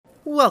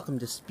Welcome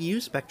to Spew,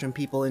 Spectrum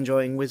People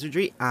Enjoying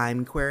Wizardry.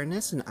 I'm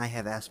Quirinus, and I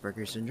have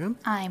Asperger's Syndrome.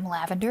 I'm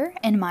Lavender,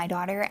 and my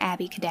daughter,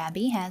 Abby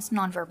Kadabi, has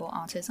nonverbal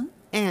autism.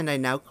 And I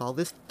now call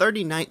this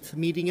 39th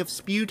meeting of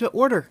Spew to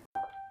order.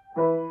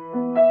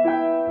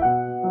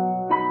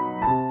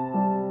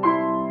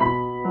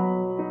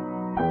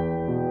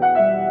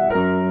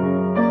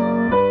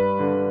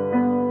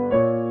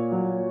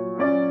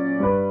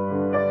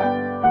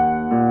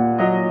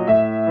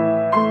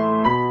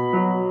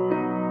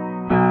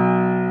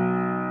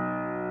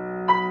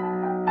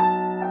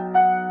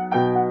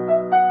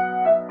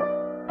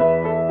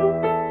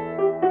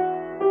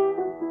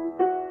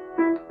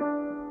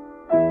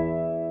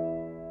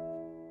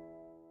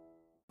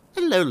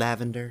 Hello,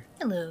 Lavender.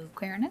 Hello,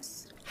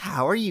 Quirinus.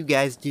 How are you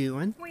guys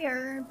doing? We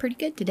are pretty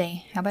good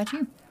today. How about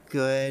you?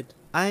 Good.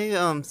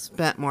 I,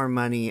 spent more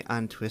money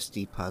on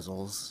twisty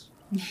puzzles.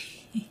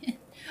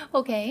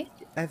 Okay.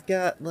 I've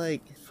got,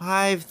 5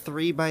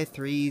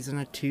 3x3s and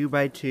a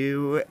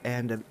 2x2,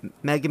 and a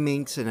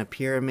Megaminx and a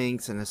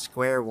Pyraminx and a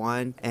Square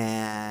One,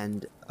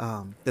 and,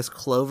 this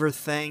Clover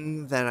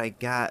thing that I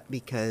got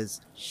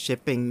because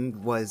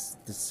shipping was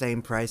the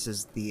same price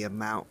as the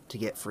amount to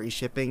get free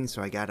shipping,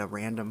 so I got a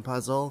random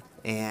puzzle,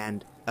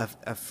 and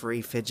a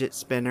free fidget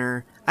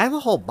spinner. I have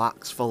a whole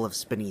box full of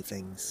spinny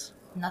things.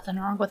 Nothing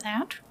wrong with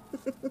that.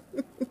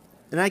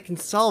 And I can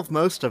solve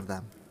most of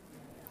them.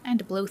 I had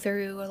to blow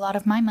through a lot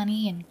of my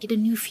money and get a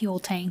new fuel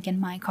tank in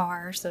my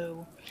car,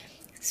 so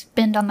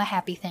spend on the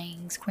happy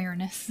things,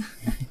 Quirinus.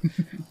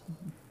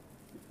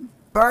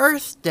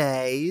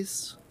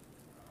 Birthdays?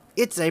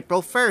 It's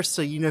April 1st,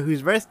 so you know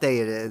whose birthday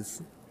it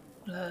is.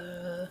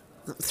 The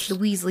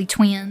Weasley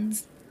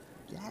twins.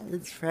 Yeah,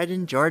 it's Fred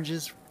and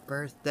George's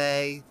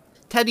birthday.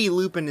 Teddy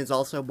Lupin is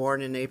also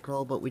born in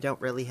April, but we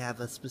don't really have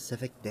a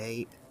specific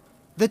date.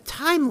 The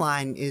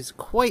timeline is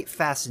quite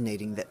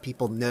fascinating that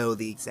people know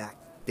the exact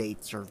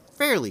dates are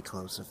fairly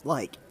close of,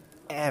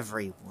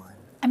 everyone.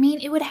 I mean,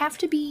 it would have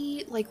to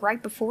be,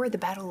 right before the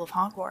Battle of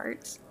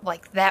Hogwarts.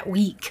 That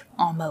week,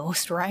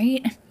 almost,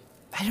 right?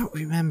 I don't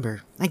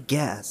remember. I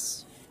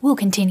guess. We'll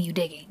continue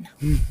digging.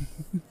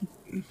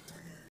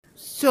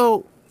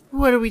 So,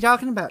 what are we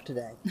talking about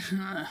today?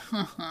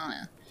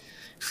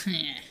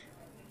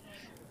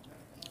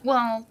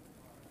 Well,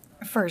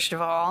 first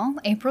of all,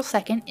 April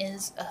 2nd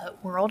is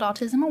World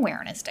Autism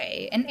Awareness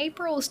Day, and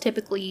April is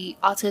typically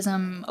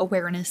Autism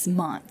Awareness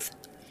Month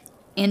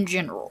in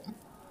general.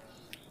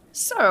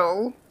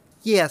 So...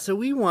 yeah, so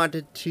we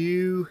wanted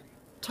to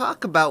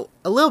talk about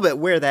a little bit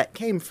where that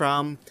came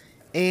from,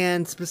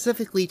 and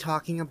specifically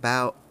talking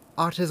about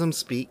Autism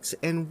Speaks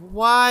and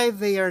why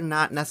they are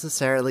not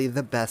necessarily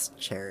the best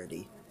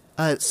charity.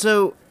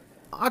 So,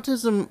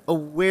 Autism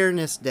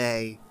Awareness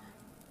Day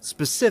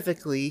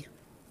specifically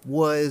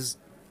was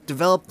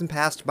developed and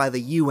passed by the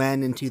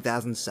UN in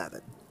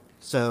 2007.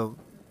 So,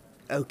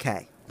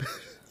 okay.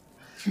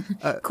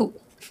 Cool.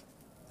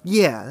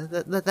 Yeah,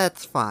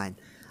 that's fine.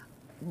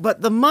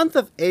 But the month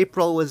of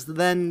April was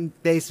then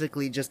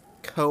basically just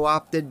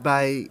co-opted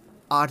by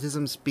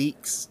Autism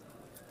Speaks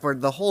for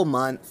the whole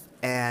month,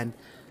 and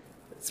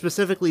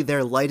specifically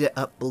their Light It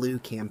Up Blue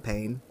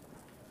campaign.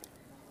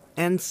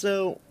 And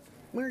so,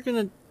 we're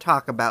gonna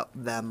talk about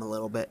them a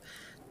little bit.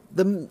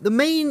 The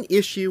main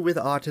issue with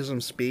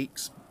Autism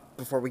Speaks,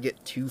 before we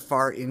get too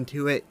far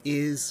into it,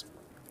 is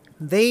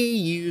they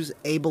use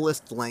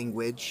ableist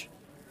language,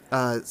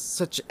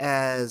 such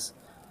as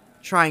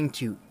trying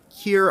to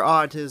cure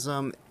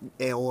autism,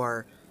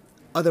 or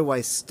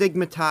otherwise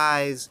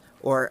stigmatize,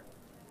 or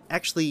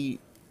actually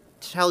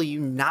tell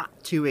you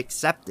not to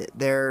accept it.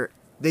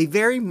 They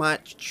very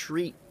much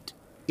treat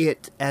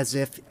it as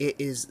if it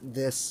is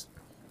this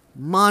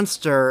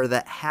monster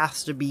that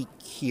has to be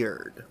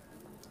cured.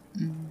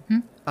 Mm-hmm.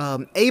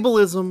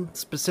 Ableism,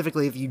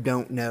 specifically, if you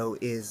don't know,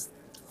 is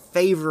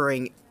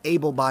favoring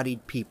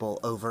able-bodied people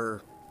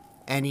over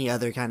any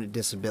other kind of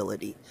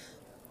disability.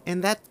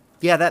 And that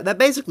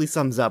basically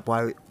sums up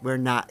why we're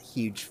not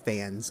huge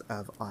fans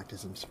of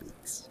Autism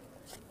Speaks.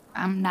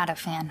 I'm not a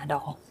fan at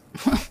all.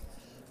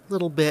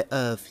 Little bit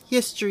of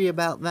history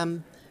about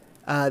them.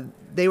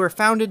 They were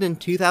founded in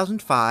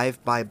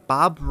 2005 by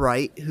Bob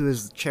Wright, who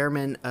is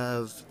chairman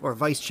of, or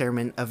vice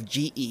chairman of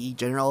GE,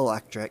 General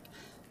Electric,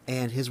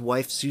 and his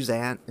wife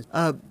Suzanne.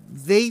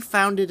 They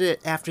founded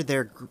it after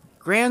their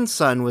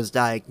grandson was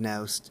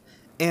diagnosed,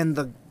 and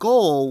the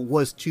goal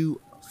was to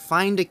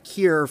find a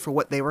cure for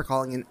what they were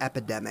calling an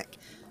epidemic.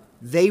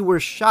 They were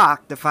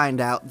shocked to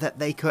find out that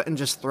they couldn't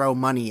just throw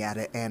money at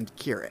it and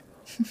cure it.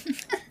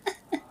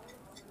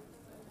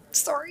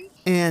 Sorry.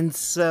 And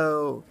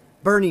so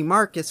Bernie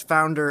Marcus,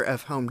 founder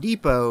of Home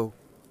Depot,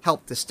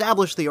 helped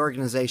establish the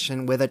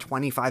organization with a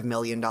 $25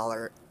 million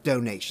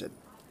donation.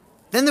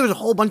 Then there was a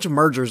whole bunch of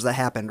mergers that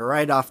happened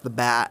right off the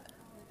bat.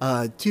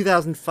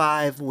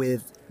 2005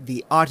 with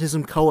the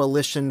Autism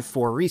Coalition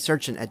for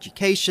Research and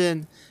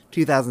Education,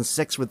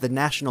 2006 with the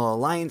National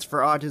Alliance for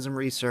Autism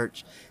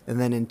Research, and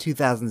then in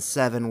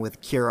 2007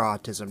 with Cure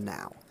Autism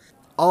Now.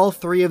 All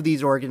three of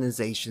these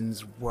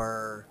organizations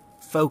were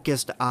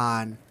focused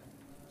on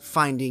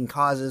finding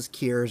causes,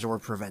 cures, or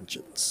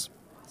preventions.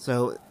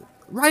 So,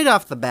 right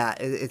off the bat,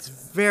 it's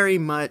very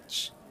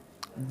much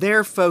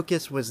their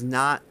focus was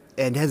not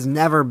and has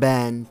never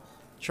been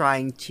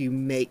trying to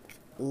make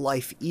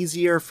life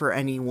easier for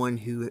anyone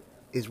who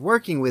is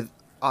working with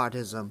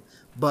autism,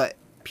 but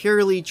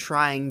purely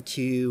trying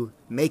to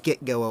make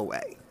it go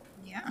away.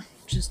 Yeah,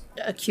 just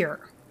a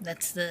cure.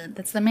 That's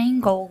the main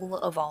goal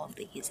of all of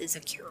these, is a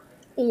cure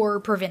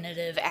or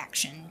preventative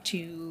action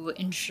to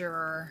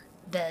ensure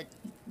that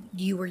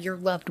you or your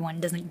loved one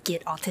doesn't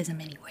get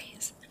autism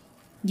anyways.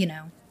 You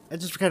know. I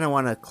just kind of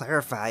want to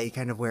clarify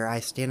kind of where I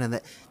stand on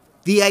that.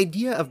 The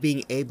idea of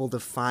being able to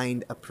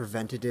find a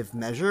preventative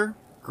measure,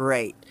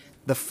 great.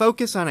 The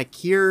focus on a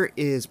cure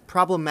is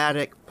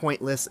problematic,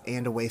 pointless,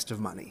 and a waste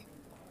of money.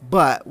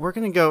 But we're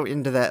going to go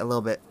into that a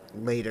little bit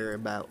later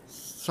about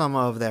some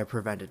of their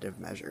preventative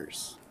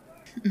measures.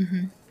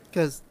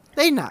 Because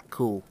they not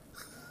cool.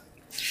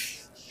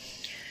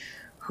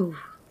 Ooh,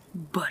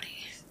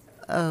 buddy.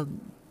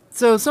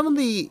 So some of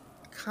the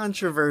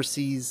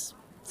controversies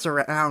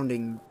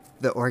surrounding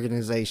the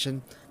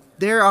organization,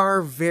 there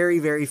are very,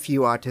 very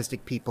few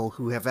autistic people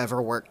who have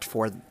ever worked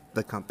for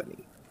the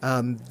company.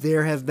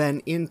 There have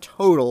been, in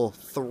total,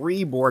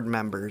 3 board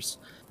members.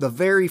 The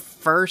very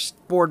first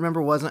board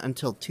member wasn't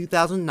until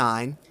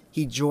 2009.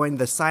 He joined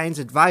the Science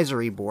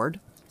Advisory Board.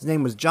 His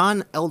name was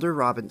John Elder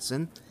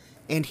Robinson,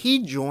 and he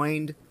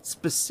joined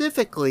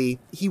specifically,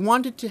 he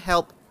wanted to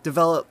help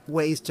develop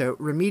ways to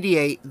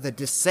remediate the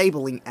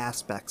disabling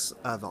aspects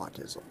of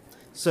autism.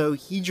 So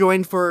he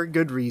joined for a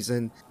good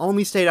reason,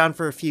 only stayed on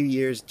for a few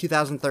years.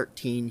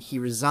 2013, he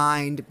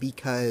resigned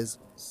because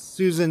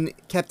Susan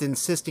kept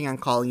insisting on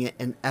calling it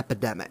an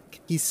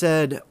epidemic. He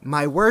said,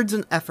 "My words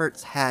and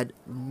efforts had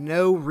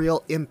no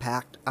real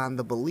impact on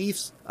the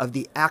beliefs of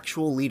the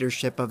actual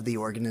leadership of the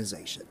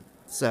organization."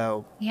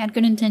 So, He had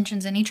good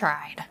intentions and he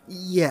tried.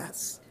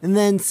 yes. And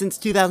then since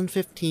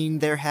 2015,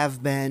 there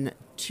have been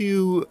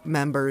 2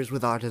 members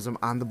with autism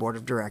on the board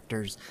of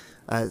directors,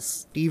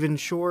 Stephen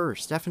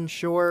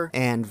Shore,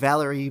 and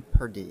Valerie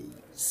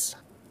Perdiz.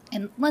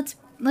 And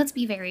let's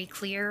be very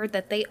clear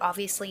that they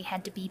obviously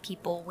had to be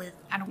people with,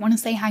 I don't want to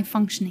say high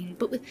functioning,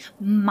 but with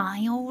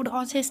mild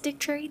autistic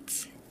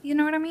traits. You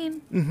know what I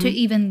mean? To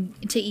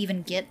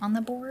even get on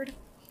the board.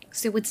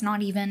 So it's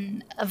not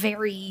even a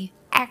very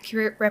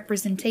accurate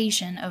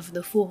representation of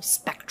the full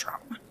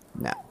spectrum.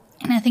 No.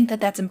 And I think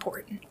that that's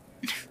important.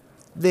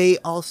 They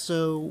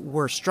also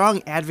were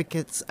strong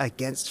advocates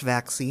against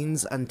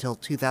vaccines until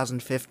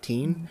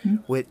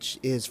 2015, which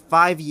is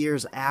 5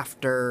 years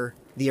after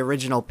the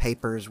original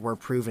papers were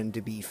proven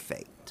to be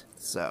faked.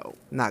 So,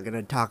 not going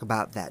to talk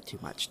about that too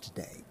much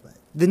today. But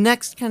the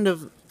next kind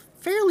of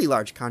fairly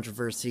large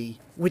controversy,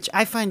 which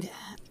I find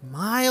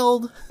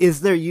mild,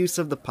 is their use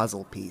of the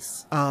puzzle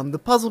piece.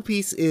 The puzzle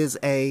piece is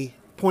a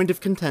point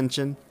of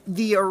contention.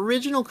 The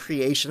original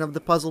creation of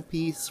the puzzle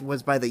piece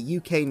was by the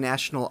UK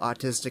National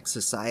Autistic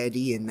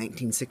Society in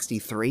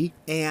 1963,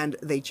 and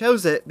they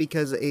chose it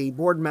because a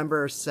board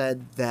member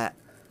said that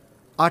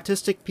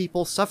autistic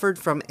people suffered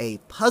from a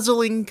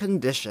puzzling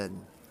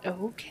condition.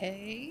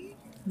 Okay.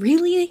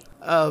 Really?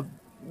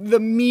 The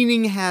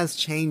meaning has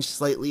changed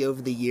slightly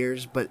over the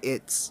years, but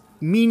its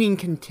meaning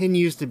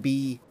continues to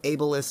be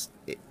ableist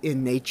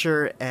in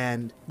nature,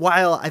 and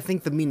while I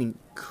think the meaning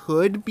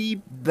could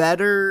be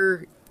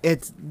better,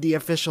 the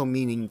official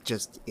meaning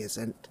just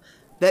isn't.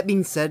 That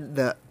being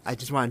said, I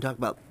just want to talk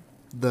about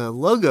the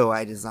logo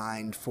I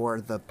designed for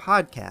the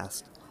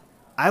podcast.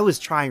 I was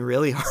trying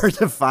really hard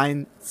to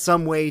find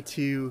some way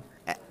to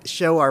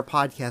show our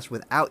podcast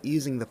without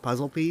using the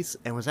puzzle piece,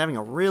 and was having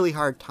a really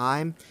hard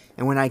time.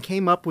 And when I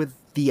came up with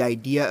the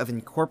idea of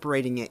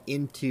incorporating it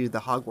into the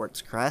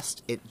Hogwarts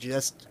crest, it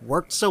just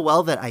worked so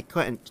well that I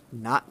couldn't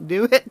not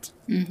do it.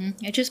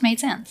 It just made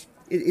sense.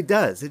 It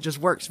does. It just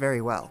works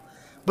very well.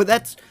 But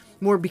that's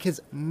more because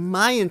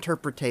my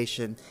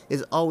interpretation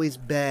has always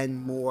been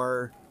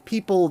more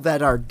people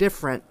that are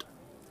different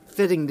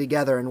fitting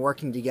together and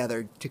working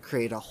together to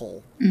create a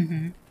whole.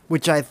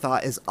 Which I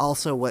thought is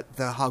also what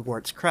the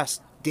Hogwarts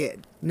crest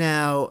did.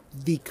 Now,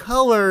 the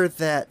color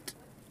that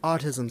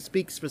Autism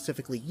Speaks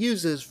specifically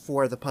uses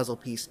for the puzzle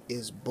piece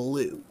is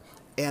blue.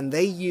 And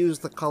they use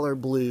the color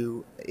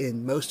blue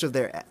in most of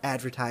their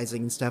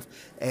advertising and stuff,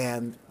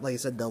 and like I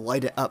said, the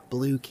Light It Up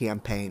Blue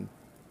campaign.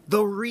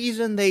 The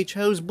reason they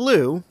chose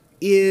blue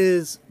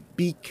is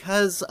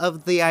because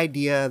of the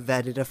idea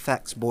that it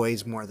affects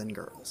boys more than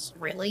girls.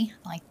 Really?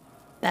 Like,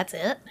 that's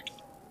it?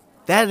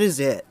 That is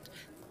it.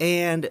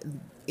 And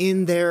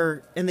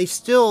they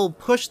still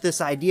push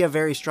this idea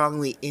very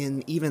strongly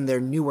in even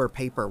their newer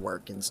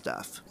paperwork and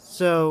stuff.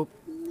 So,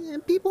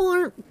 people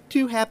aren't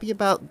too happy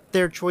about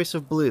their choice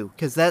of blue,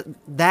 because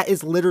that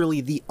is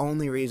literally the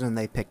only reason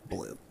they picked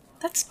blue.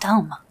 That's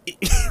dumb.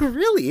 It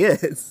really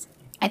is.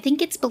 I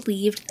think it's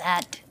believed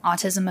that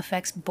autism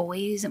affects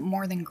boys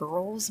more than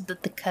girls,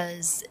 but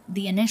because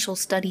the initial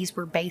studies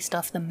were based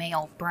off the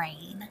male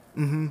brain.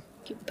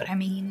 But I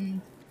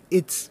mean,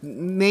 it's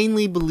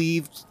mainly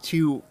believed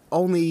to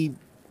only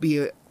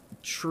be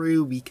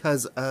true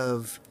because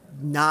of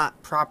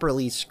not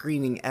properly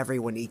screening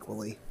everyone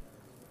equally.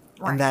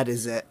 and that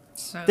is it.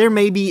 So, There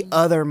may be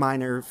other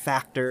minor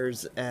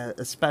factors,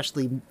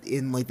 especially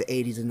in like the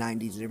 80s and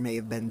 90s. There may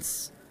have been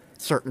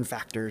certain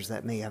factors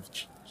that may have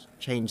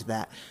changed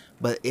that,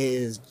 but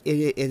it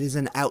is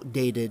an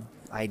outdated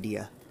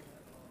idea.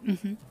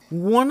 mm-hmm.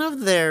 One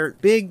of their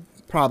big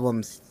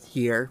problems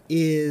here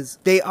is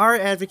they are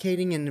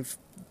advocating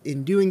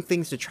in doing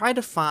things to try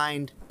to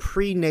find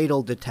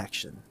prenatal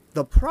detection.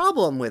 The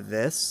problem with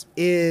this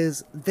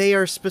is they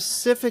are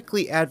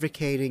specifically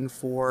advocating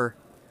for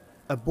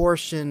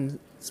abortion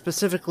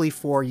specifically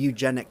for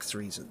eugenics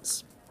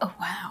reasons. Oh,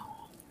 wow.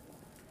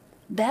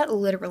 That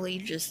literally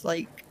just,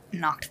 like,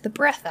 knocked the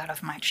breath out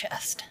of my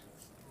chest.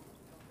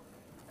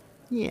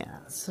 Yeah,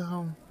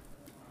 so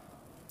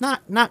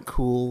not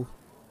cool.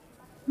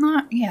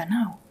 No.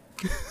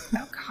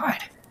 Oh, God.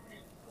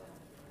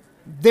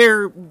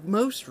 Their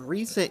most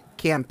recent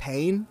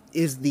campaign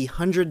is the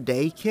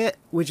 100-Day Kit,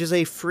 which is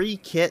a free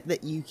kit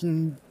that you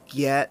can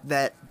get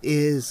that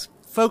is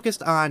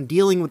focused on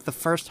dealing with the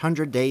first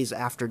 100 days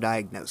after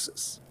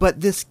diagnosis.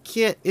 But this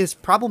kit is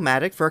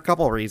problematic for a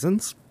couple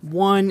reasons.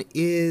 One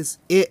is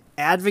it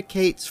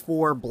advocates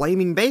for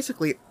blaming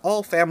basically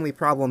all family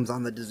problems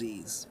on the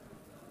disease.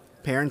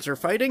 Parents are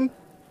fighting,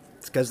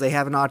 it's because they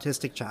have an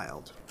autistic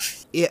child.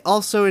 It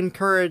also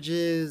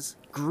encourages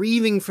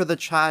grieving for the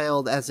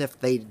child as if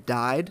they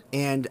died,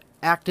 and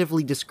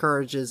actively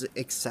discourages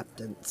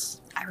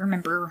acceptance. I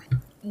remember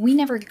we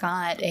never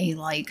got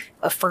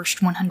a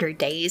first 100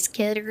 days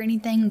kit or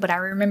anything, but I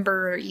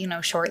remember,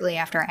 shortly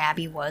after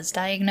Abby was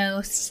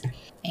diagnosed,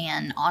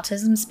 and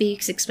Autism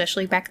Speaks,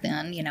 especially back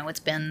then, it's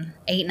been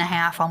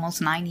 8.5,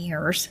 almost 9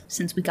 years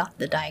since we got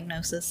the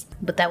diagnosis.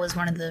 But that was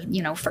one of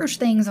the, first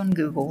things on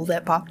Google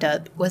that popped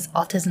up was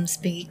Autism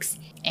Speaks.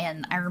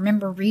 And I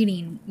remember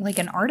reading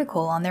an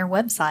article on their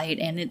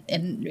website, and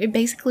it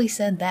basically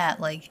said that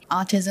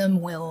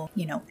autism will,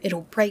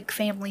 it'll break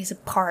families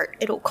apart.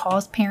 It'll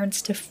cause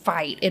parents to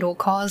fight. It'll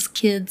cause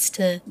kids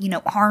to,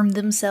 harm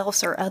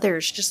themselves or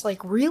others. Just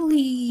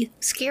really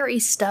scary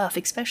stuff,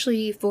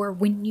 especially for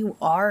when you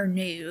are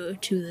new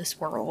to this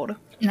world.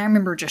 And I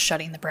remember just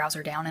shutting the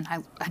browser down, and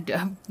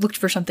I looked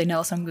for something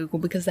else on Google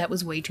because that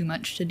was way too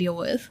much to deal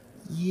with.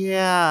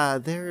 Yeah,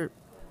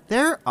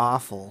 they're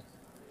awful.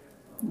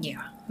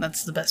 Yeah,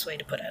 that's the best way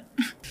to put it.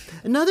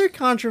 Another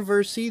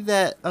controversy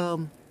that,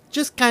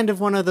 just kind of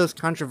one of those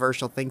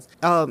controversial things.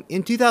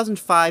 In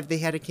 2005, they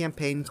had a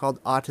campaign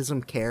called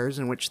Autism Cares,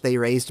 in which they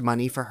raised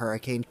money for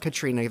Hurricane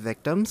Katrina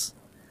victims.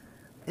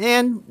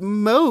 And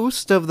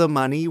most of the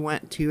money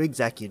went to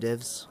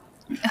executives.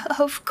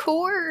 Of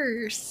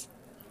course!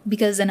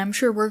 Because, and I'm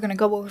sure we're going to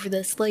go over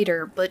this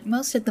later, but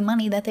most of the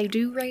money that they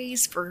do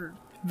raise for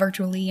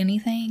virtually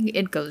anything,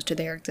 it goes to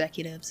their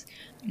executives.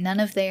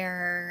 None of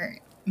their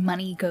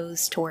money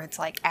goes towards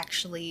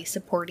actually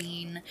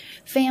supporting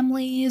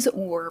families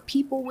or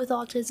people with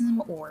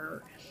autism,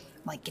 or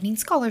getting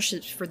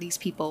scholarships for these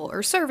people,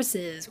 or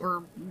services,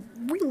 or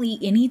really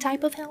any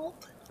type of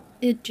help.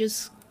 It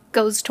just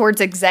goes towards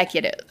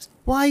executives.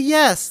 Why,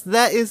 yes,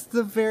 that is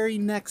the very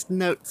next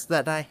notes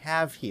that I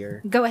have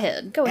here. Go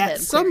ahead. At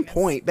some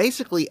point,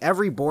 basically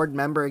every board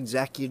member,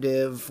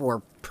 executive,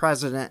 or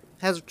president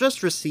has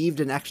just received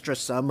an extra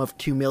sum of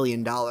 $2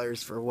 million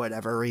for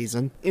whatever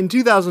reason. In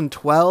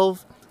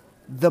 2012,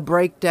 the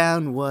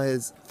breakdown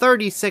was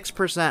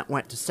 36%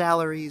 went to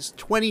salaries,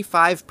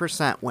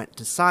 25% went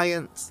to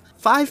science,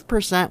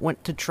 5%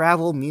 went to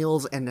travel,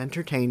 meals, and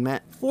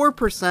entertainment,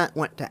 4%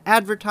 went to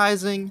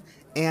advertising,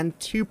 and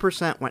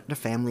 2% went to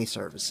family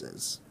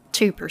services.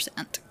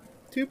 2%.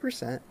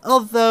 2%.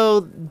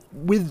 Although,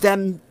 with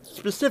them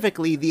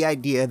specifically, the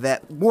idea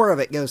that more of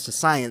it goes to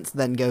science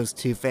than goes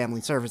to family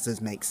services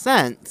makes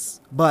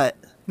sense, but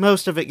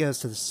most of it goes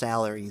to the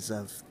salaries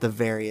of the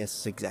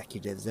various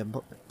executives and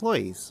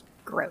employees.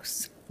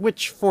 Gross.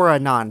 Which, for a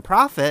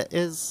non-profit,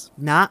 is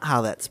not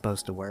how that's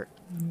supposed to work.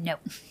 No.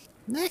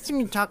 Next, I'm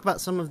going to talk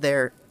about some of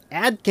their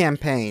ad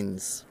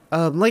campaigns.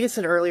 Like I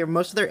said earlier,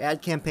 most of their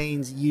ad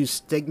campaigns use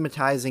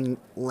stigmatizing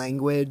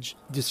language,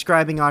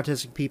 describing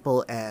autistic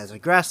people as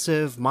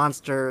aggressive,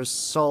 monsters,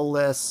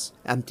 soulless,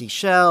 empty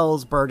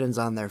shells, burdens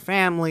on their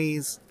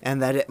families,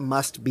 and that it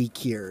must be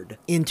cured.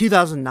 In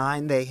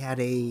 2009, they had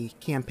a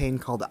campaign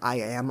called I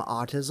Am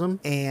Autism,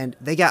 and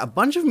they got a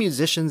bunch of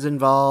musicians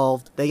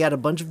involved. They got a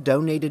bunch of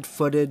donated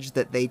footage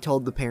that they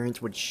told the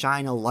parents would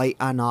shine a light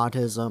on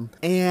autism,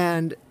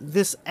 and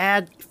this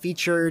ad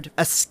featured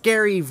a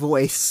scary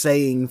voice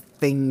saying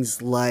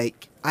things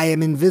like, "I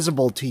am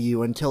invisible to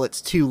you until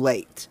it's too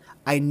late.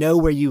 I know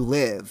where you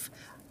live.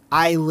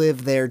 I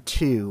live there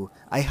too.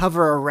 I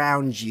hover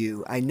around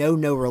you. I know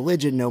no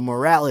religion, no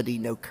morality,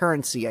 no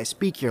currency. I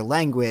speak your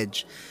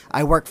language.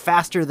 I work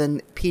faster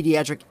than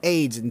pediatric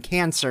AIDS and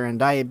cancer and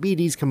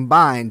diabetes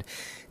combined.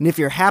 And if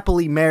you're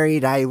happily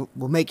married, I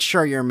will make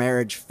sure your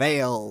marriage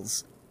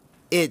fails."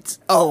 It's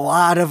a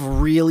lot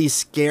of really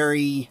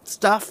scary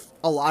stuff.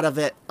 A lot of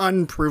it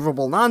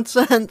unprovable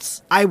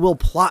nonsense. I will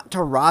plot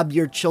to rob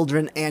your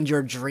children and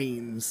your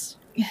dreams.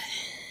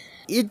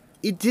 It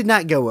it did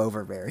not go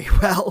over very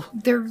well.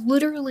 They're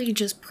literally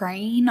just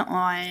preying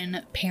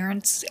on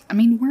parents'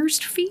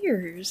 worst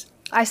fears.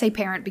 I say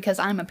parent because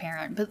I'm a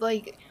parent, but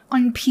like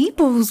on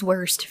people's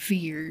worst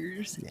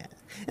fears. Yeah.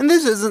 And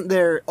this isn't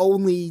their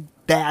only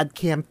bad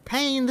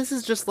campaign. This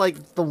is just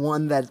like the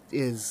one that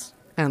is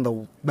kind of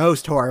the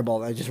most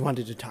horrible I just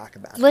wanted to talk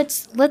about.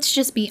 Let's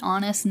just be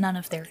honest, none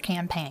of their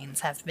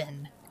campaigns have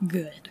been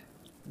good.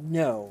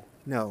 No.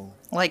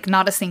 Like,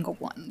 not a single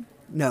one.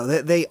 No,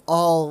 they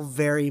all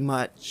very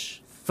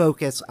much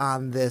focus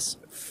on this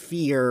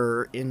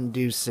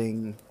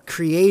fear-inducing,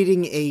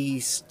 creating a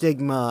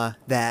stigma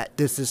that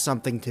this is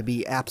something to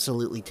be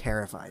absolutely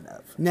terrified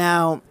of.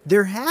 Now,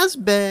 there has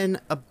been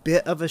a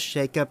bit of a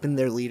shakeup in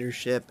their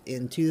leadership.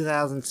 In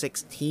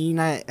 2016,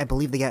 I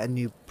believe they got a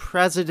new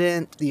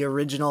president. The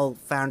original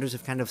founders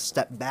have kind of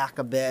stepped back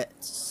a bit.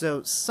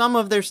 So some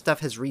of their stuff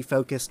has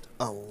refocused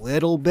a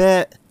little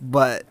bit,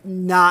 but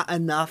not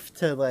enough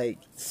to, like,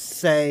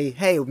 say,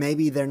 hey,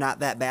 maybe they're not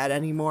that bad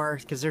anymore,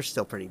 because they're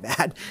still pretty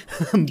bad.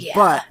 Yeah.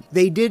 But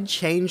they did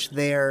change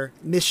their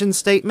mission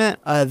statement.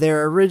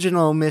 Their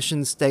original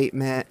mission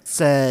statement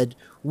said,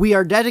 "We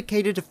are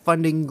dedicated to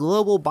funding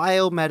global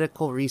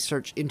biomedical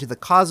research into the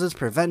causes,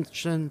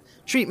 prevention,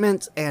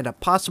 treatment, and a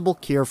possible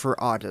cure for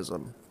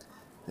autism."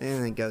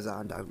 And it goes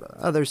on to talk about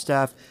other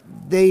stuff.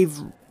 They've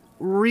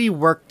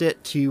reworked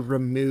it to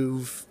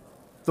remove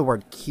the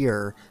word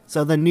cure.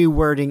 So the new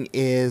wording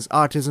is,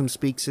 Autism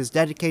Speaks is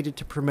dedicated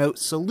to promote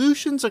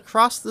solutions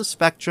across the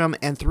spectrum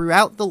and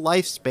throughout the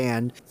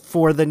lifespan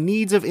for the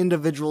needs of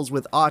individuals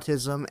with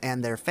autism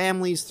and their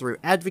families through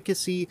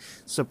advocacy,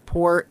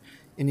 support,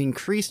 an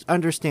increased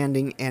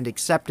understanding and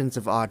acceptance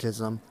of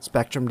autism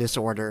spectrum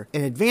disorder,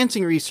 and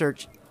advancing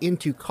research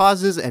into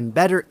causes and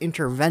better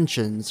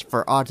interventions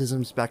for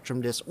autism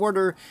spectrum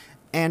disorder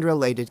and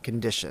related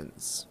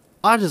conditions.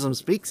 Autism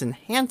Speaks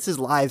enhances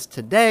lives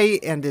today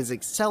and is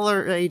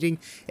accelerating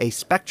a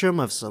spectrum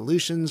of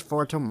solutions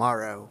for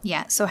tomorrow.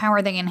 Yeah, so how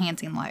are they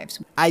enhancing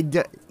lives?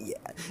 Yeah.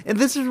 And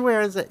this is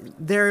where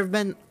there have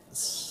been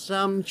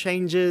some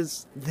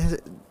changes.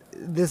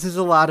 This is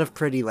a lot of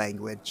pretty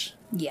language.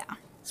 Yeah.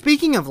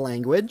 Speaking of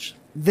language,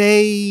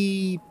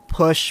 they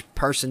push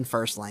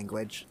person-first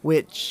language,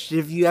 which,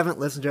 if you haven't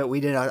listened to it,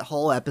 we did a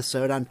whole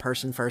episode on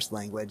person-first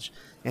language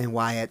and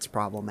why it's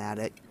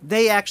problematic.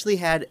 They actually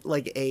had,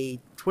 like,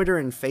 a Twitter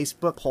and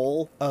Facebook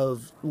poll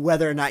of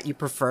whether or not you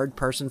preferred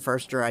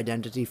person-first or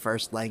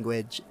identity-first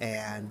language,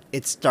 and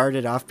it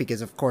started off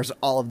because, of course,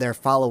 all of their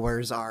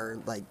followers are,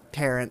 like,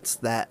 parents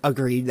that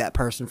agreed that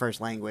person-first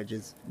language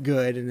is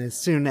good, and as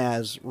soon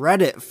as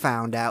Reddit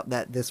found out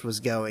that this was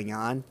going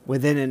on,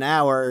 within an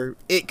hour,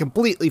 it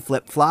completely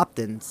flip-flopped,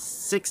 and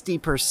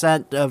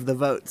 60% of the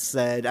votes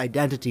said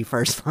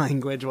identity-first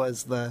language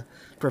was the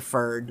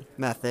preferred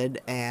method,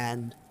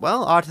 and,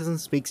 well, Autism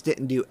Speaks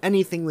didn't do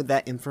anything with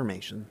that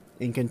information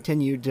and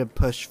continued to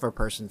push for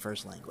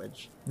person-first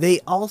language.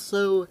 They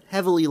also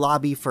heavily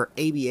lobby for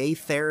ABA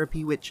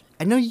therapy, which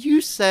I know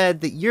you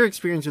said that your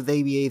experience with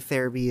ABA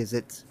therapy is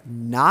it's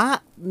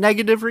not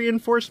negative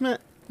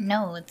reinforcement.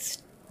 No,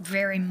 it's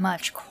very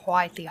much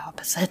quite the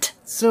opposite.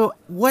 So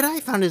what I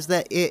found is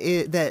that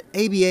that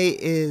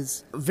ABA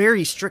is a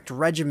very strict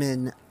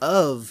regimen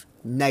of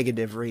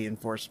negative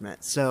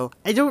reinforcement. So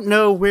I don't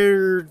know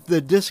where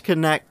the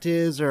disconnect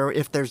is, or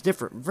if there's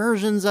different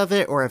versions of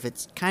it, or if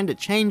it's kind of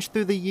changed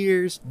through the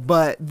years,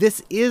 but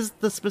this is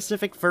the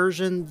specific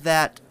version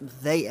that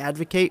they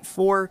advocate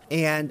for,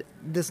 and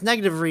this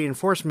negative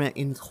reinforcement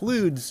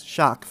includes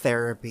shock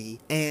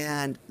therapy,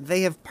 and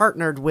they have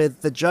partnered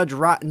with the Judge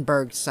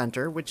Rottenberg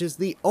Center, which is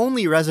the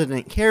only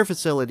resident care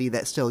facility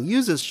that still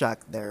uses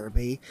shock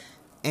therapy,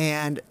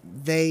 and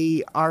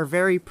they are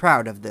very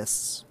proud of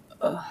this.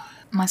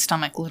 My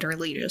stomach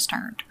literally just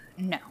turned.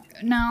 No,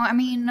 I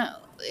mean,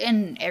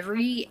 in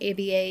every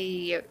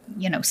ABA,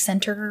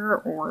 center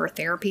or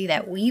therapy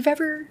that we've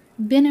ever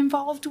been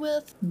involved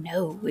with,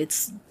 no,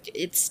 it's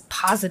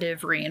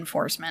positive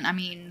reinforcement. I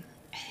mean,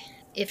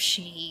 if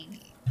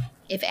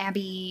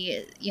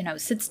Abby,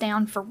 sits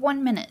down for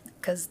 1 minute,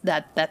 because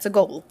that's a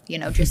goal,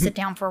 just sit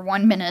down for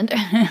 1 minute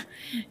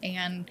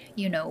and,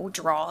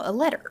 draw a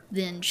letter,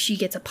 then she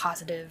gets a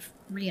positive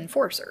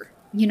reinforcer.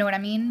 You know what I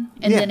mean?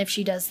 And then if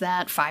she does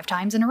that 5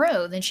 times in a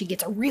row, then she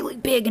gets a really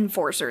big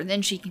enforcer.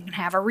 Then she can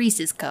have a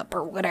Reese's cup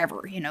or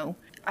whatever,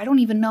 I don't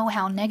even know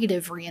how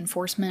negative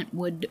reinforcement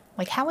would,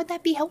 how would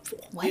that be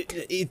helpful? What?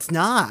 It's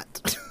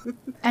not.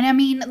 And I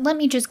mean, let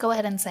me just go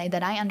ahead and say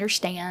that I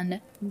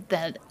understand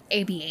that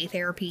ABA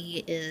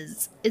therapy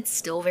it's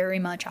still very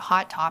much a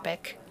hot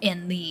topic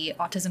in the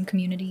autism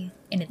community,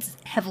 and it's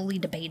heavily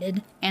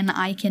debated, and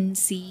I can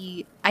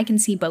see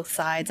both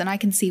sides, and I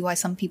can see why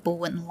some people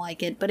wouldn't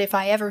like it. But if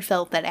I ever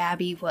felt that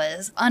Abby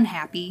was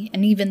unhappy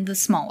in even the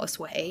smallest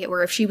way,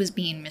 or if she was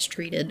being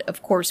mistreated,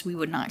 of course we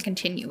would not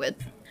continue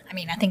it. I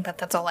mean, I think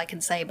that's all I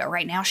can say, but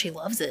right now she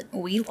loves it.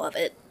 We love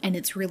it, and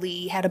it's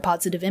really had a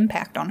positive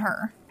impact on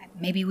her.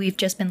 Maybe we've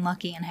just been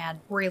lucky and had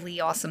really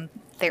awesome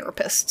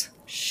therapists.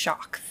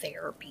 Shock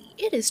therapy.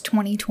 It is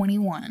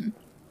 2021.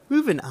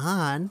 Moving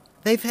on,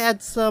 they've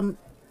had some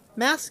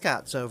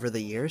mascots over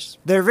the years.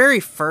 Their very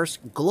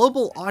first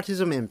global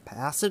autism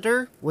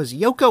ambassador was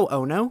Yoko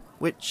Ono,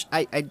 which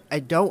I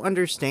don't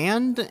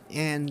understand,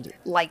 and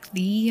Like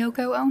the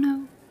Yoko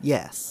Ono?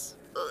 yes.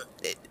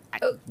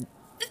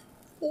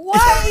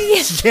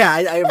 Why? Yeah,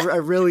 I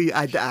really,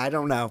 I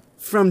don't know.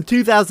 From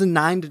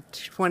 2009 to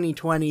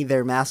 2020,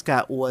 their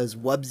mascot was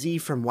Wubsy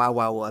from Wow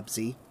Wow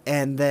Wubsy.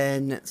 And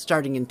then,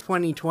 starting in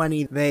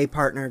 2020, they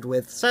partnered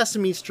with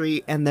Sesame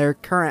Street, and their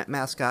current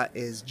mascot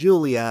is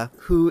Julia,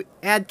 who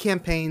ad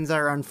campaigns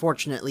are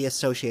unfortunately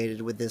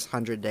associated with this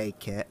 100-day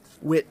kit,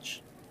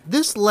 which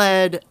this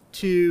led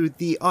to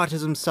the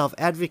autism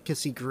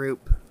self-advocacy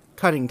group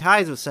cutting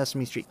ties with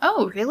Sesame Street.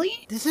 Oh,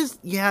 really? This is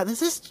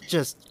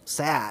just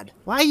sad.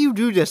 Why you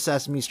do this,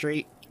 Sesame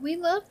Street? We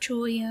love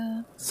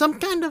Julia. Some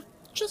kind of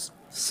just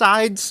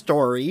side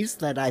stories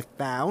that I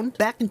found.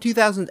 Back in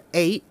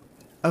 2008,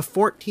 a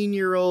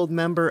 14-year-old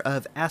member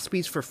of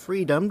Aspies for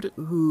Freedom,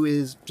 who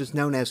is just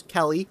known as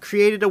Kelly,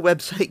 created a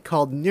website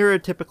called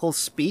Neurotypical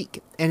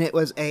Speak, and it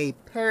was a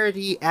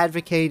parody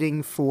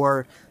advocating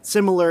for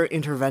similar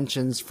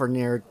interventions for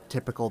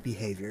neurotypical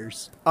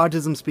behaviors.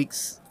 Autism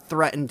Speaks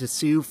threatened to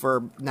sue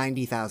for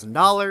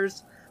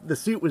 $90,000. The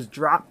suit was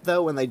dropped,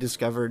 though, when they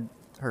discovered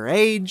her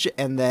age,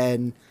 and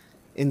then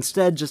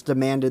instead just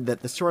demanded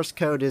that the source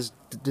code is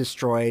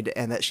destroyed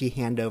and that she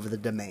hand over the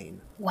domain.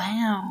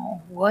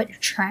 Wow, what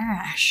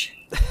trash.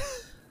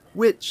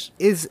 Which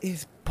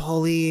is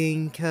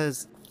bullying,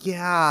 because,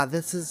 yeah,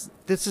 this is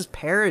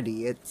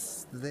parody.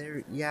 It's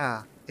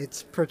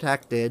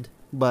protected,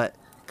 but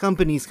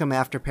companies come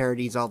after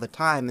parodies all the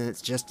time, and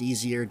it's just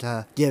easier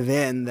to give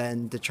in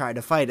than to try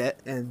to fight it,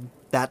 and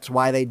that's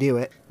why they do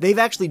it. They've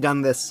actually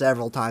done this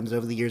several times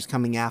over the years,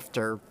 coming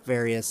after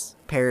various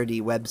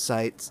parody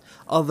websites,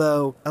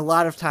 although a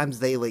lot of times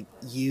they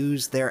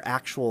use their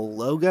actual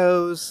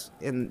logos,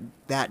 and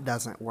that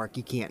doesn't work.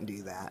 You can't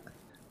do that.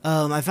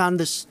 I found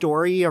this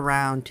story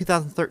around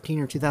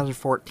 2013 or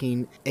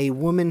 2014. A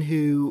woman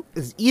who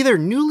is either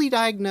newly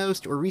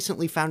diagnosed or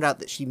recently found out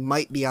that she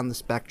might be on the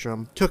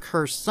spectrum took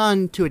her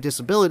son to a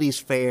disabilities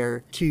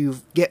fair to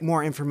get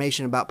more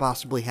information about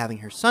possibly having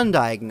her son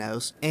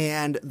diagnosed.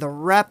 And the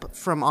rep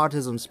from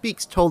Autism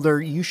Speaks told her,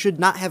 "You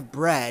should not have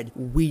bread.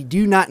 We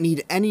do not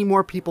need any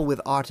more people with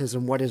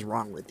autism. What is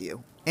wrong with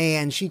you?"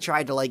 And she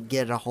tried to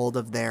get a hold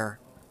of their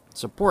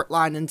support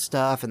line and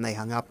stuff, and they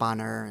hung up on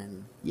her,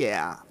 and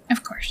yeah.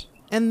 Of course.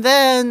 And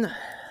then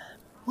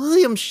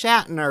William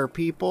Shatner,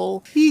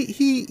 people,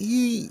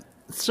 he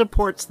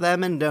supports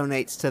them and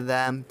donates to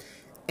them,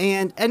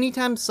 and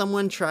anytime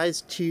someone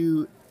tries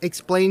to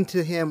explain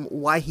to him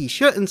why he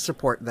shouldn't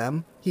support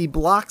them, he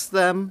blocks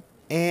them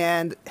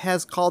and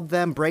has called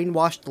them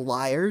brainwashed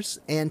liars,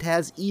 and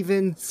has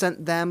even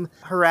sent them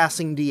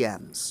harassing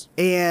DMs,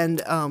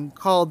 and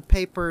called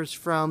papers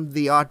from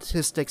the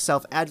autistic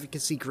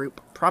self-advocacy group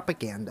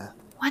propaganda.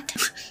 What?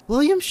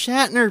 William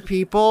Shatner,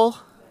 people.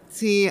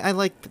 See,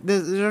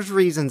 there's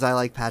reasons I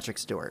like Patrick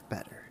Stewart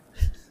better.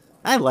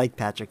 I like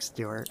Patrick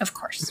Stewart. Of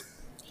course.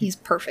 He's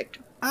perfect.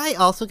 I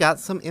also got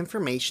some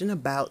information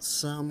about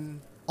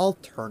some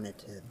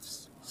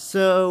alternatives.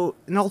 So,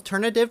 an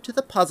alternative to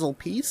the puzzle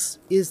piece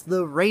is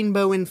the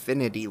Rainbow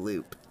Infinity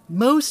Loop.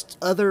 Most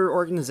other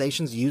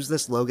organizations use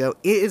this logo.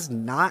 It is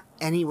not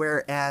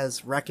anywhere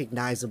as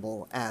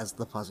recognizable as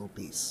the puzzle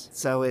piece.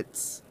 So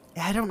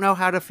I don't know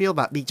how to feel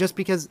about it, just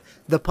because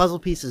the puzzle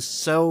piece is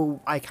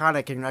so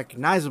iconic and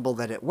recognizable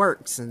that it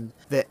works, and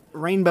the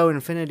Rainbow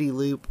Infinity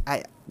Loop,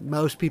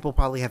 most people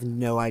probably have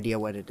no idea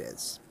what it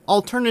is.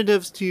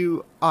 Alternatives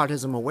to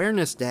Autism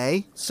Awareness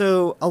Day.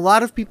 So a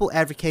lot of people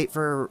advocate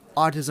for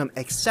Autism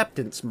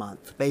Acceptance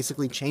Month,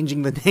 basically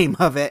changing the name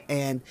of it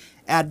and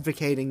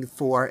advocating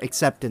for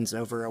acceptance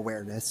over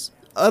awareness.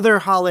 Other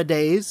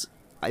holidays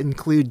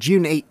include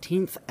June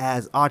 18th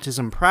as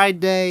Autism Pride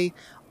Day,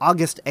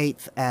 August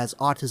 8th as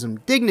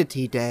Autism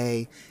Dignity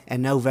Day,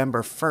 and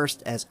November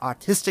 1st as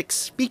Autistic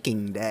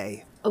Speaking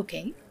Day.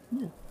 Okay.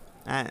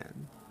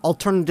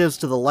 Alternatives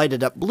to the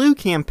Lighted Up Blue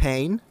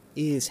campaign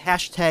is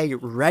hashtag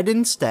Red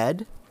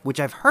Instead, which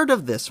I've heard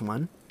of this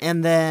one,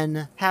 and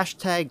then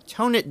hashtag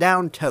Tone It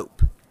Down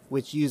Taupe,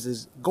 which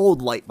uses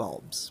gold light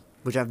bulbs,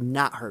 which I've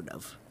not heard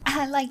of.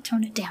 I like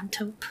Tone It Down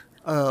Taupe.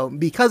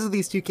 Because of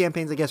these two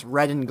campaigns, I guess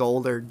red and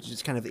gold are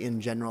just kind of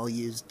in general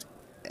used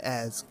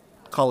as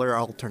color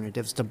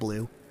alternatives to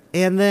blue.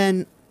 And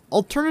then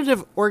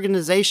alternative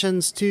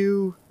organizations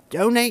to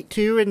donate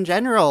to in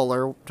general,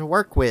 or to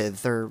work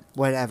with, or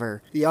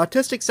whatever. The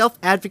Autistic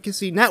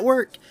Self-Advocacy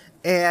Network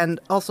and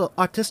also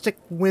Autistic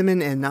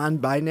Women and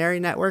Non-Binary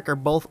Network are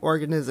both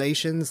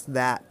organizations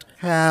that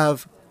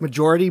have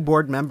majority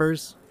board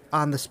members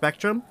on the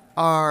spectrum,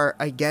 are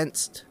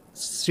against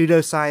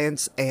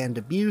pseudoscience and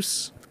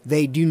abuse.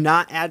 They do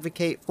not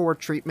advocate for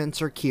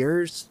treatments or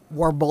cures.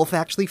 We're both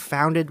actually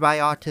founded by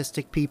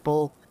autistic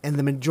people, and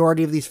the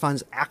majority of these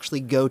funds actually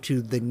go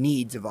to the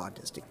needs of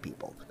autistic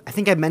people. I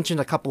think I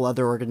mentioned a couple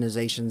other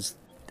organizations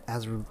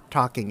as we're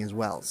talking as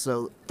well.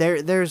 So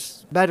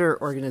there's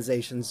better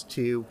organizations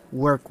to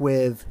work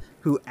with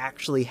who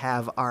actually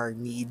have our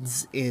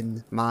needs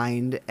in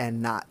mind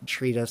and not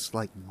treat us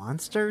like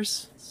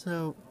monsters.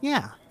 So,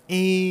 yeah.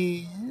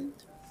 And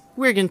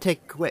we're going to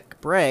take a quick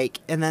break,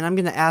 and then I'm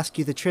going to ask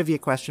you the trivia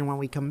question when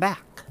we come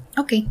back.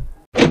 Okay.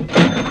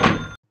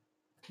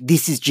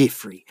 This is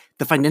Jeffrey,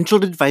 the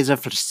financial advisor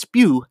for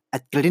Spew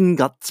at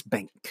Gringotts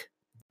Bank.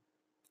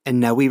 And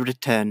now we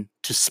return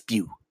to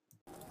Spew.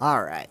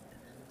 Alright.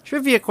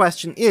 Trivia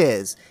question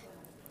is,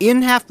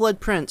 in Half-Blood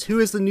Prince, who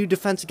is the new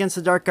Defense Against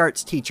the Dark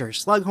Arts teacher?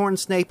 Slughorn,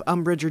 Snape,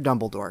 Umbridge, or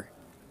Dumbledore?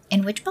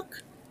 In which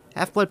book?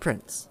 Half-Blood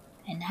Prince.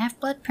 In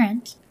Half-Blood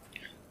Prince.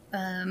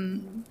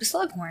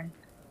 Slughorn.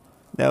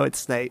 No, it's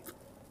Snape.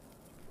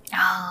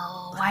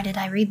 Oh, why did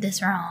I read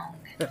this wrong?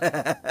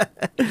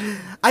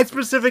 I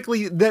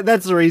specifically,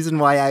 that's the reason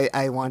why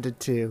I wanted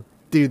to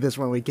do this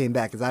when we came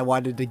back, because I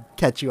wanted to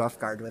catch you off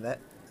guard with it.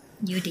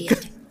 You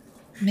did.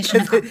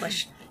 Mission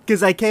accomplished.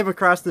 Because I came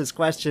across this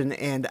question,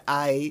 and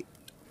I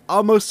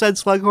almost said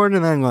Slughorn,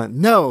 and then I'm going,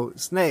 no,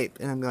 Snape.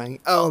 And I'm going,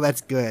 oh,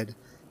 that's good.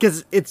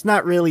 Because it's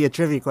not really a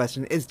trivia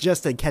question, it's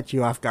just a catch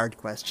you off guard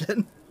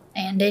question.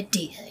 And it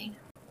did.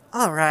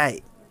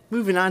 Alright,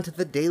 moving on to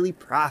the Daily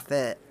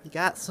Prophet. You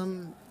got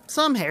some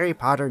Harry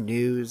Potter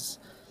news.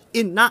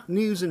 In not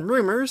news and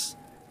rumors,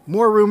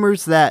 more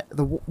rumors that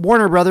the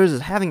Warner Brothers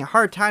is having a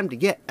hard time to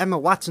get Emma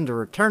Watson to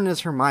return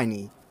as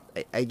Hermione.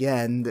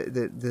 Again,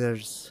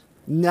 there's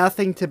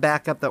nothing to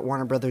back up that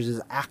Warner Brothers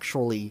is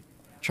actually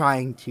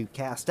trying to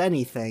cast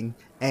anything,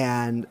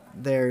 and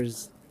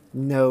there's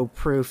no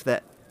proof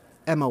that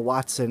Emma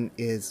Watson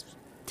is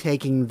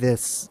taking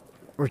this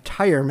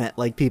retirement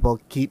like people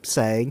keep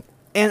saying.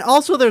 And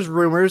also there's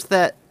rumors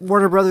that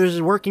Warner Brothers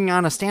is working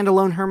on a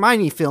standalone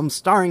Hermione film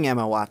starring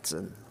Emma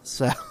Watson.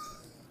 So,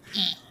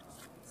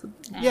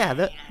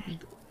 yeah,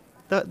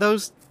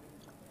 those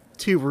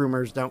two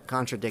rumors don't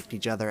contradict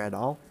each other at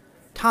all.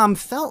 Tom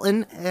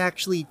Felton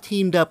actually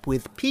teamed up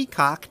with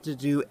Peacock to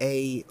do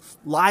a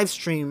live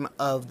stream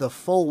of the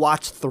full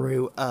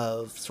watch-through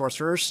of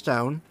Sorcerer's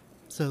Stone.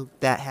 So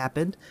that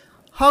happened.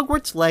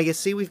 Hogwarts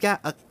Legacy, we've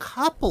got a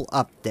couple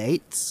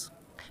updates.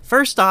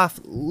 First off,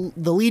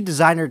 the lead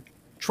designer,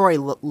 Troy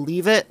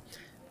Leavitt,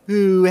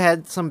 who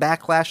had some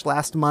backlash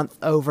last month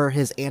over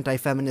his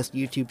anti-feminist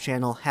YouTube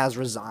channel, has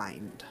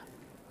resigned.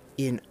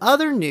 In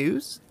other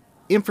news,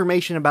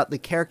 information about the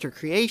character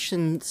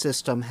creation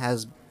system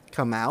has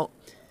come out,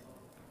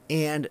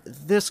 and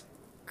this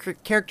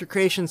character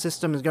creation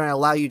system is going to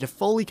allow you to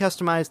fully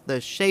customize the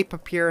shape,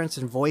 appearance,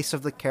 and voice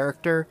of the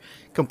character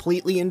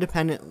completely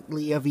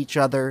independently of each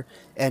other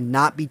and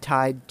not be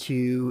tied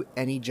to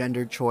any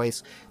gender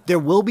choice. There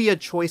will be a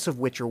choice of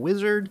witch or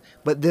wizard,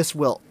 but this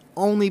will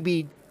only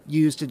be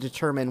used to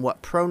determine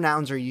what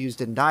pronouns are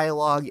used in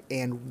dialogue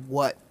and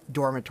what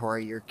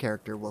dormitory your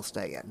character will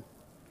stay in.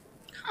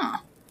 Huh.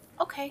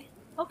 Okay.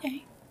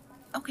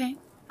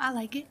 I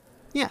like it.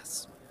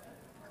 Yes.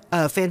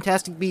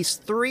 Fantastic Beasts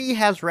 3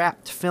 has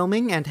wrapped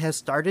filming and has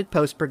started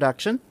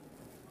post-production.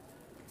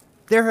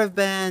 There have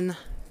been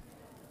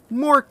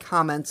more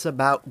comments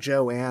about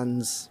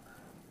Joanne's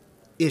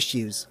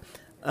issues.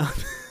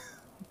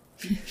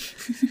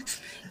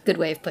 Good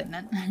way of putting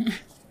it.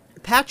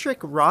 Patrick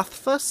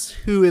Rothfuss,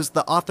 who is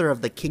the author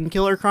of the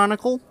Kingkiller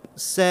Chronicle,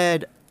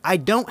 said, I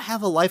don't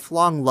have a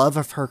lifelong love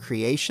of her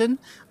creation.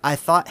 I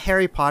thought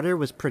Harry Potter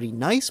was pretty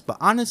nice, but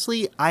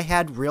honestly, I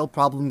had real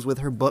problems with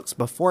her books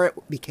before it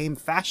became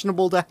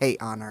fashionable to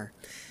hate on her.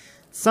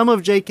 Some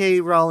of J.K.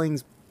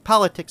 Rowling's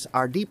politics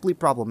are deeply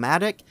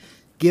problematic.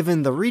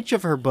 Given the reach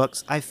of her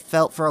books, I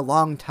felt for a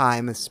long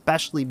time,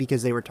 especially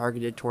because they were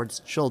targeted towards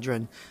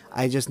children,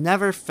 I just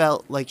never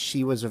felt like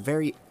she was a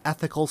very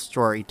ethical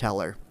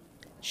storyteller.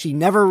 She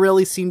never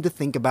really seemed to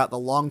think about the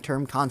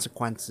long-term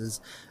consequences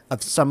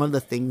of some of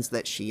the things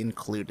that she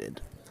included.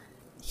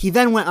 He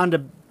then went on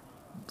to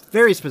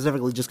very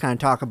specifically just kind of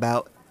talk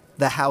about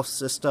the house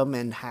system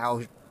and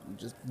how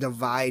just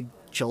divide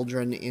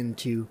children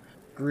into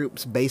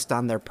groups based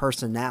on their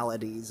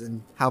personalities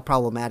and how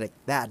problematic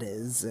that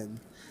is, and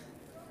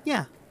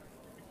yeah.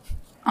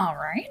 All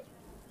right.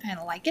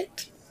 I like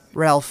it.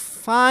 Ralph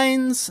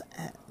Fiennes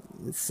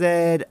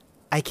said,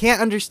 I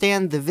can't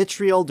understand the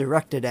vitriol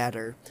directed at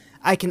her.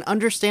 I can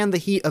understand the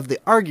heat of the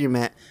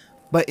argument,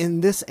 but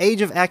in this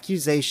age of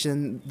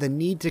accusation, the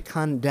need to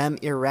condemn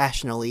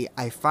irrationally,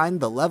 I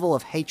find the level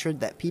of hatred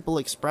that people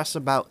express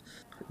about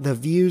the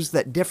views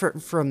that differ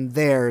from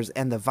theirs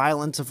and the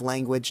violence of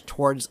language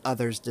towards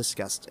others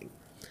disgusting.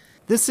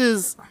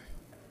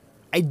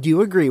 I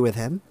do agree with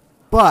him,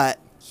 but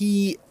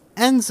he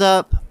ends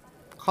up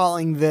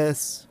calling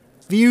this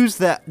views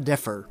that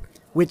differ,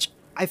 which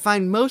I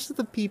find most of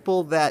the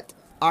people that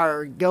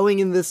are going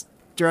in this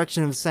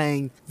direction of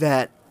saying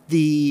that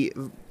the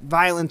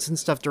violence and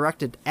stuff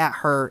directed at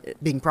her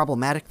being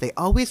problematic, they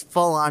always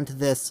fall onto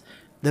this,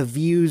 the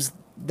views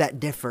that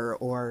differ,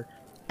 or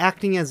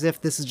acting as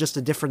if this is just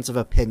a difference of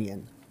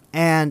opinion.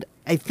 And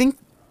I think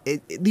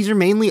these are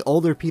mainly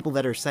older people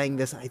that are saying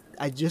this.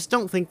 I just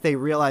don't think they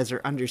realize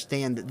or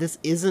understand that this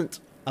isn't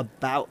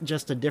about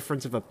just a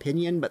difference of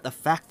opinion, but the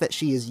fact that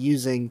she is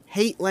using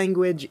hate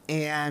language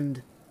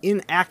and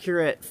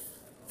inaccurate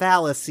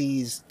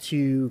fallacies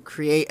to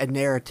create a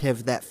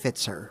narrative that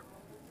fits her.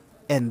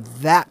 And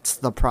that's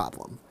the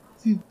problem.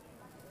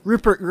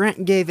 Rupert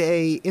Grint gave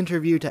a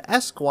interview to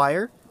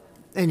Esquire,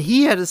 and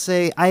he had to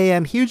say, "I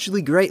am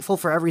hugely grateful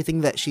for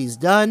everything that she's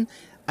done.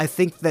 I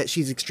think that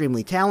she's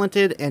extremely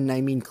talented, and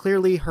I mean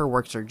clearly her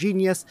works are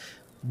genius.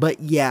 But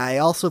yeah, I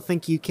also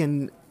think you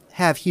can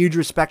have huge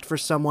respect for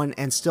someone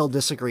and still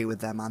disagree with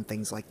them on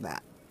things like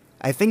that.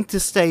 I think to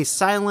stay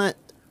silent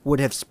would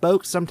have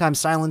spoke. Sometimes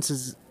silence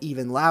is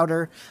even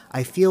louder.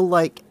 I feel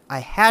like I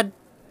had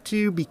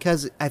to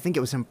because I think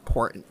it was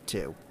important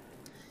to."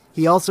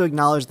 He also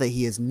acknowledged that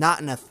he is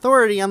not an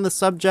authority on the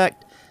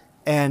subject,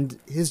 and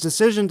his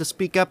decision to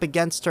speak up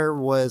against her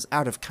was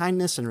out of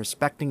kindness and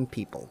respecting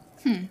people.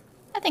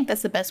 I think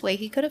that's the best way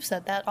he could have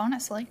said that,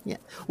 honestly. Yeah.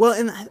 Well,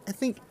 and I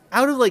think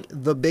out of, like,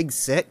 the big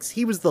six,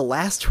 he was the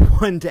last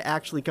one to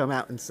actually come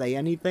out and say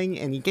anything,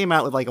 and he came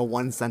out with, like, a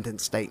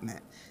one-sentence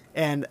statement.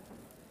 And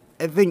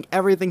I think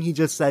everything he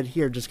just said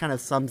here just kind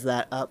of sums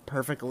that up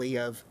perfectly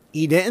of,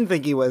 he didn't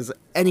think he was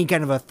any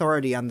kind of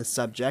authority on the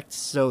subject,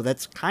 so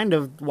that's kind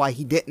of why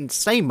he didn't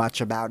say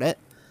much about it,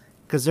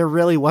 because there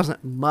really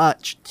wasn't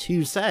much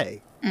to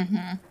say.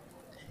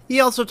 He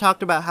also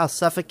talked about how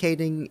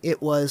suffocating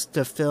it was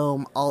to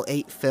film all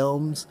 8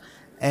 films,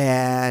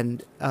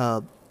 and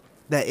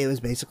that it was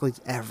basically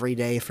every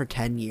day for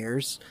 10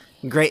 years.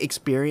 Great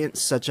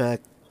experience, such a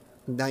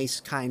nice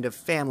kind of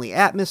family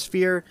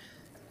atmosphere,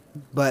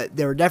 but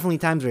there were definitely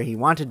times where he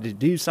wanted to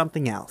do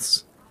something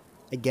else.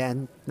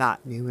 Again,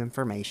 not new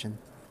information.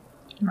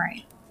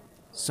 Right.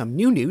 Some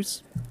new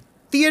news.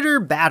 Theater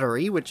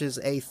Battery, which is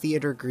a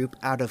theater group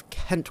out of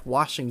Kent,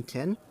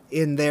 Washington,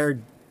 in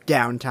their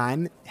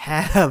downtime,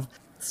 have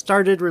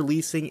started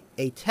releasing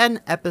a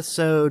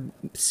 10-episode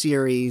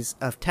series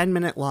of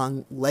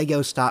 10-minute-long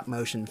Lego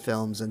stop-motion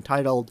films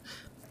entitled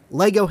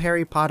Lego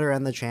Harry Potter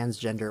and the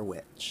Transgender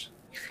Witch.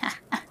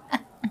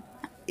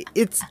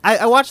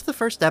 I watched the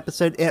first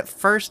episode. At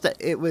first,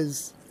 it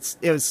was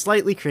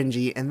slightly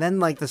cringy, and then,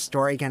 like, the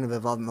story kind of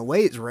evolved, and the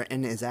way it's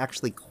written is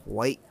actually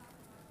quite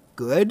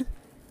good,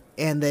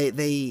 and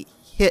they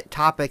hit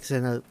topics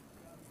in a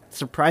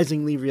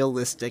surprisingly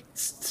realistic,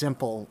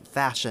 simple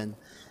fashion.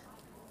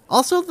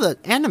 Also, the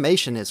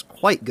animation is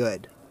quite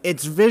good.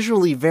 It's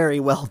visually very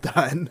well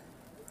done.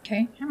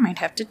 Okay, I might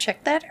have to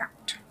check that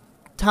out.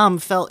 Tom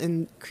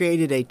Felton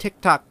created a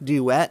TikTok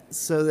duet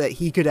so that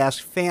he could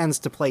ask fans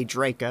to play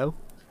Draco.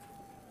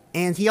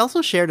 And he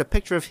also shared a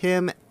picture of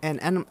him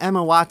and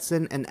Emma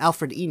Watson and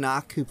Alfred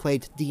Enoch, who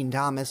played Dean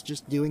Thomas,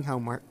 just doing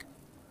homework.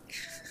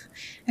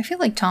 I feel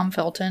like Tom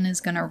Felton is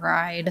gonna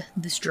ride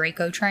this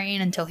Draco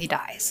train until he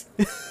dies.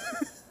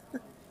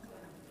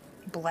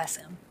 Bless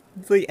him.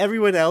 It's like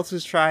everyone else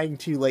is trying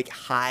to, like,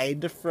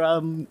 hide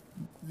from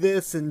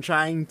this and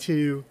trying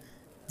to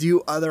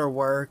do other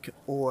work,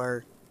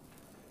 or,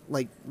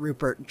 like,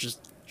 Rupert just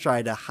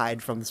tried to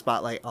hide from the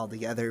spotlight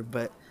altogether,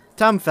 but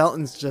Tom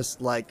Felton's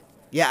just like,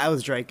 yeah, I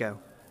was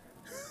Draco.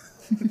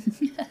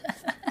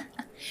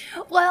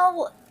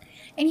 Well,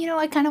 and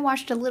I kind of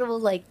watched a little,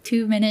 like,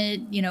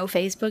 2-minute,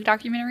 Facebook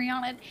documentary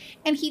on it,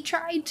 and he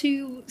tried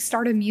to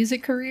start a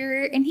music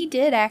career, and he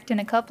did act in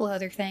a couple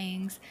other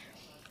things,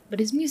 but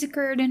his music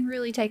career didn't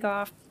really take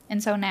off,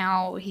 and so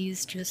now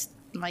he's just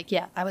like,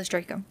 yeah, I was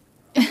Draco.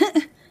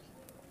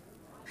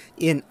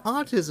 In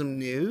autism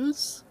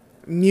news,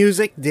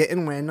 music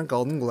didn't win a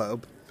Golden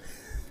Globe.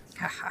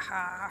 Ha ha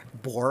ha.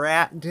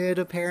 Borat did,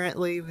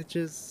 apparently, which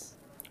is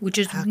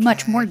okay.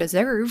 Much more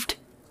deserved.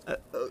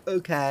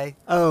 Okay.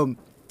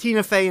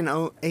 Tina Fey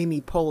and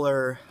Amy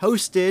Poehler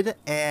hosted,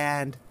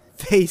 and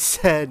they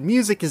said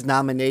music is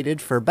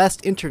nominated for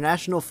Best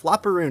International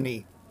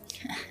Flopperoonie.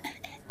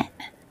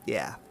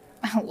 Yeah.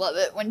 I love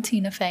it when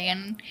Tina Fey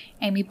and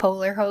Amy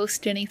Poehler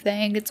host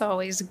anything. It's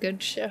always a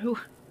good show.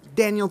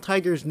 Daniel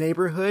Tiger's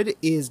Neighborhood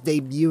is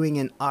debuting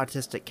an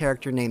autistic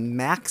character named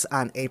Max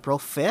on April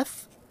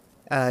 5th.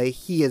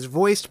 He is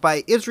voiced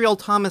by Israel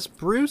Thomas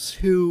Bruce,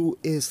 who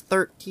is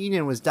 13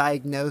 and was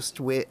diagnosed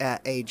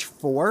at age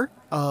 4.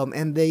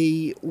 And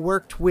they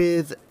worked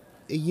with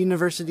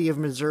University of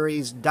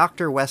Missouri's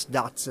Dr. Wes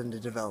Dotson to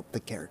develop the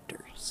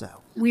character.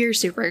 So we're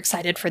super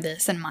excited for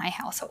this in my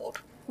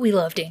household. We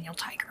love Daniel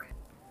Tiger.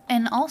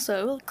 And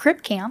also,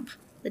 Crip Camp,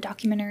 the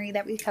documentary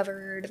that we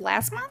covered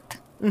last month.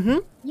 Mm-hmm.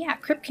 Yeah,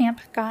 Crip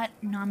Camp got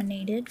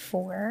nominated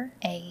for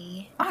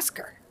an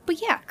Oscar.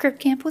 But yeah, Crip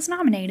Camp was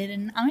nominated,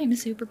 and I'm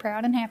super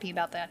proud and happy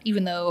about that.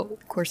 Even though,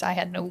 of course, I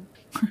had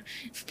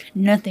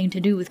nothing to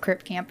do with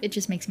Crip Camp. It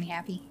just makes me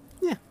happy.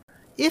 Yeah.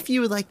 If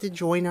you would like to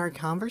join our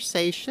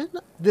conversation,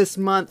 this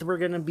month we're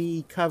going to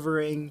be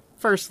covering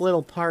first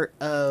little part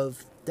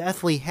of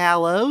Deathly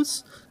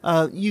Hallows.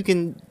 You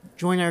can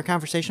join our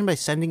conversation by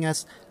sending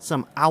us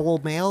some owl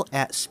mail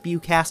at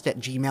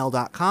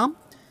spewcast@gmail.com.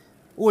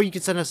 Or you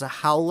can send us a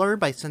howler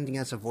by sending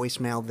us a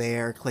voicemail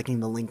there, clicking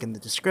the link in the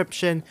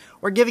description,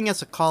 or giving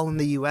us a call in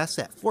the US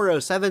at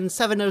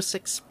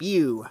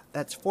 407-706-SPEW.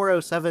 That's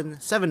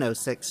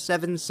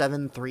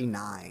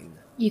 407-706-7739.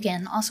 You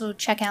can also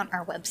check out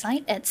our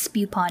website at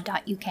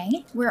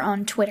spewpod.uk. We're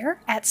on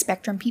Twitter, at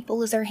Spectrum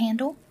People is our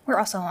handle. We're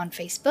also on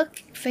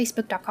Facebook,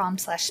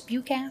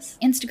 facebook.com/spewcast,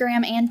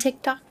 Instagram and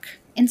TikTok.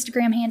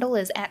 Instagram handle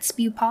is at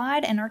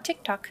spewpod, and our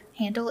TikTok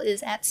handle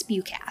is at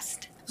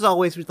spewcast. As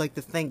always, we'd like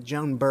to thank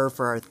Joan Burr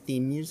for our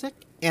theme music.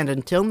 And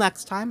until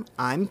next time,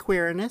 I'm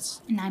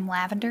Queerness. And I'm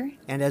Lavender.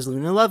 And as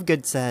Luna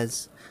Lovegood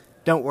says,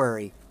 don't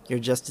worry, you're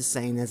just as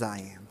sane as I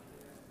am.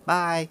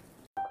 Bye.